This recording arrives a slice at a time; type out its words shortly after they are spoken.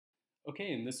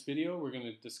Okay, in this video we're going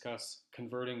to discuss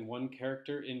converting one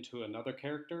character into another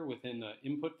character within an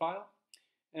input file.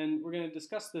 And we're going to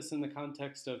discuss this in the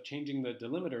context of changing the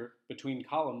delimiter between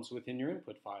columns within your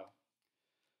input file.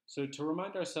 So to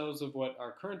remind ourselves of what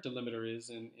our current delimiter is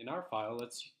in our file,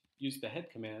 let's use the head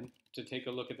command to take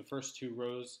a look at the first two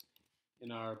rows in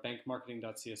our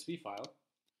bankmarketing.csv file.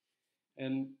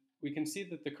 And we can see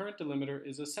that the current delimiter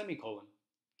is a semicolon.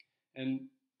 And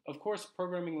of course,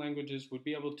 programming languages would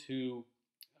be able to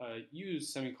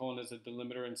use semicolon as a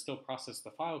delimiter and still process the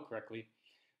file correctly,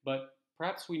 but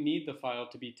perhaps we need the file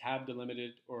to be tab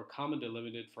delimited or comma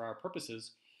delimited for our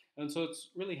purposes, and so it's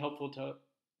really helpful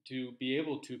to be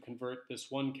able to convert this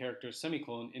one character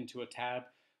semicolon into a tab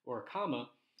or a comma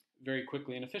very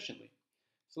quickly and efficiently.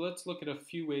 So let's look at a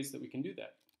few ways that we can do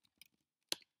that.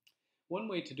 One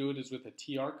way to do it is with a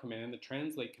tr command, the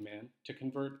translate command, to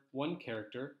convert one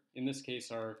character, in this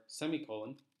case our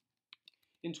semicolon,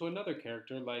 into another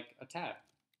character like a tab,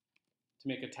 to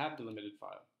make a tab delimited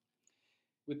file.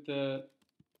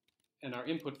 And our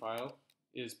input file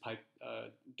is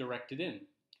directed in.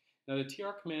 Now the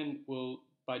tr command will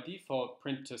by default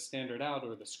print to standard out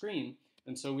or the screen,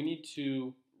 and so we need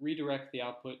to redirect the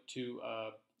output to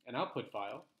an output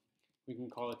file. We can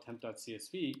call it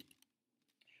temp.csv.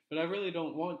 But I really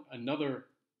don't want another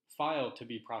file to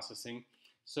be processing,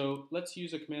 so let's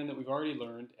use a command that we've already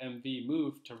learned, mv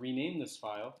move, to rename this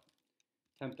file,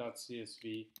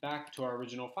 temp.csv, back to our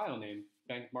original file name,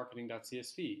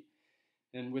 bankmarketing.csv.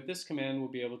 And with this command, we'll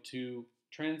be able to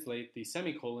translate the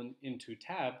semicolon into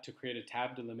tab to create a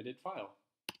tab delimited file.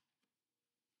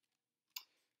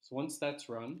 So once that's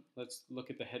run, let's look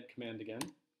at the head command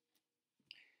again.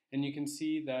 And you can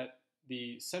see that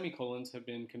the semicolons have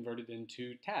been converted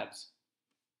into tabs.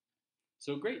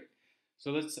 So great.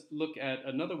 So let's look at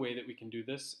another way that we can do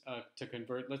this to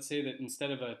convert. Let's say that instead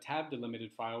of a tab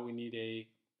delimited file, we need a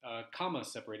comma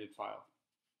separated file.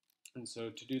 And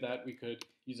so to do that, we could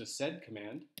use a sed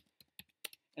command.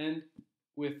 And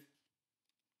with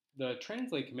the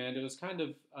translate command, it was kind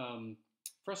of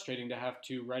frustrating to have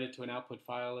to write it to an output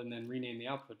file and then rename the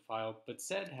output file. But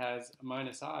sed has a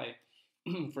 -i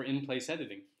for in-place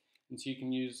editing. And so you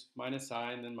can use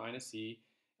 -i and then -e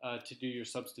to do your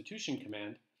substitution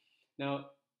command.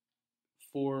 Now,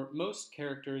 for most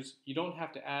characters, you don't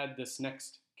have to add this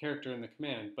next character in the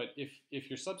command, but if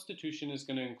your substitution is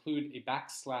going to include a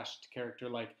backslash character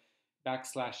like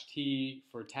 \t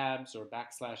for tabs or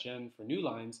 \n for new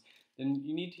lines, then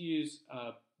you need to use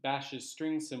bash's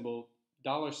string symbol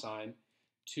 $,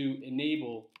 to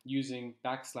enable using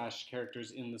backslash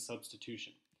characters in the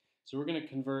substitution. So we're going to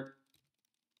convert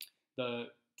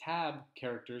the tab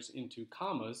characters into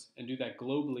commas and do that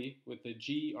globally with the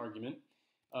G argument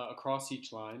across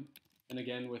each line, and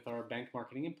again with our bank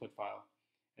marketing input file.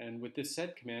 And with this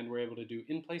sed command, we're able to do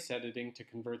in-place editing to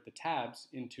convert the tabs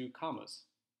into commas.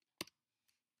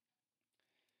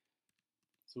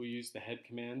 So we use the head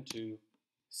command to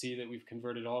see that we've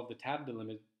converted all of the tab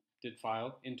delimited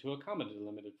file into a comma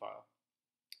delimited file.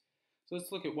 So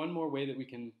let's look at one more way that we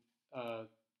can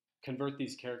convert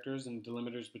these characters and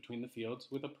delimiters between the fields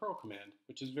with a perl command,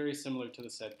 which is very similar to the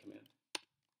sed command.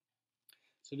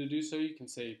 So to do so, you can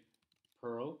say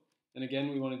perl, and again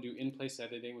we want to do in-place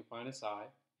editing with -i.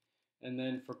 And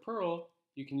then for perl,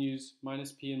 you can use -p and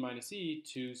 -e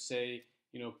to say,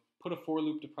 put a for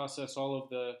loop to process all of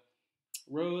the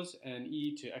rows and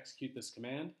e to execute this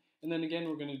command. And then again,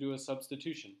 we're going to do a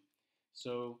substitution.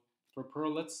 So for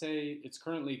perl, let's say it's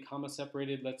currently comma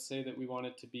separated. Let's say that we want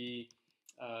it to be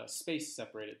space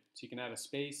separated. So you can add a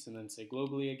space and then say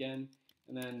globally again,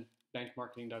 and then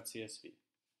bankmarketing.csv.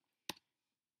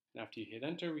 After you hit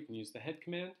enter, we can use the head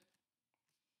command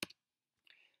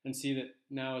and see that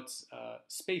now it's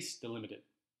space delimited.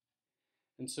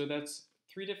 And so that's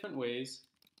 3 different ways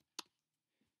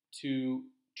to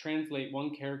translate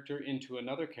one character into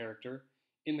another character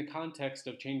in the context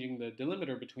of changing the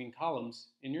delimiter between columns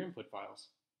in your input files.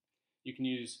 You can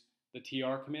use the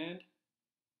tr command,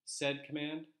 sed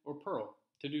command, or perl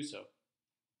to do so.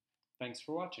 Thanks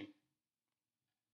for watching.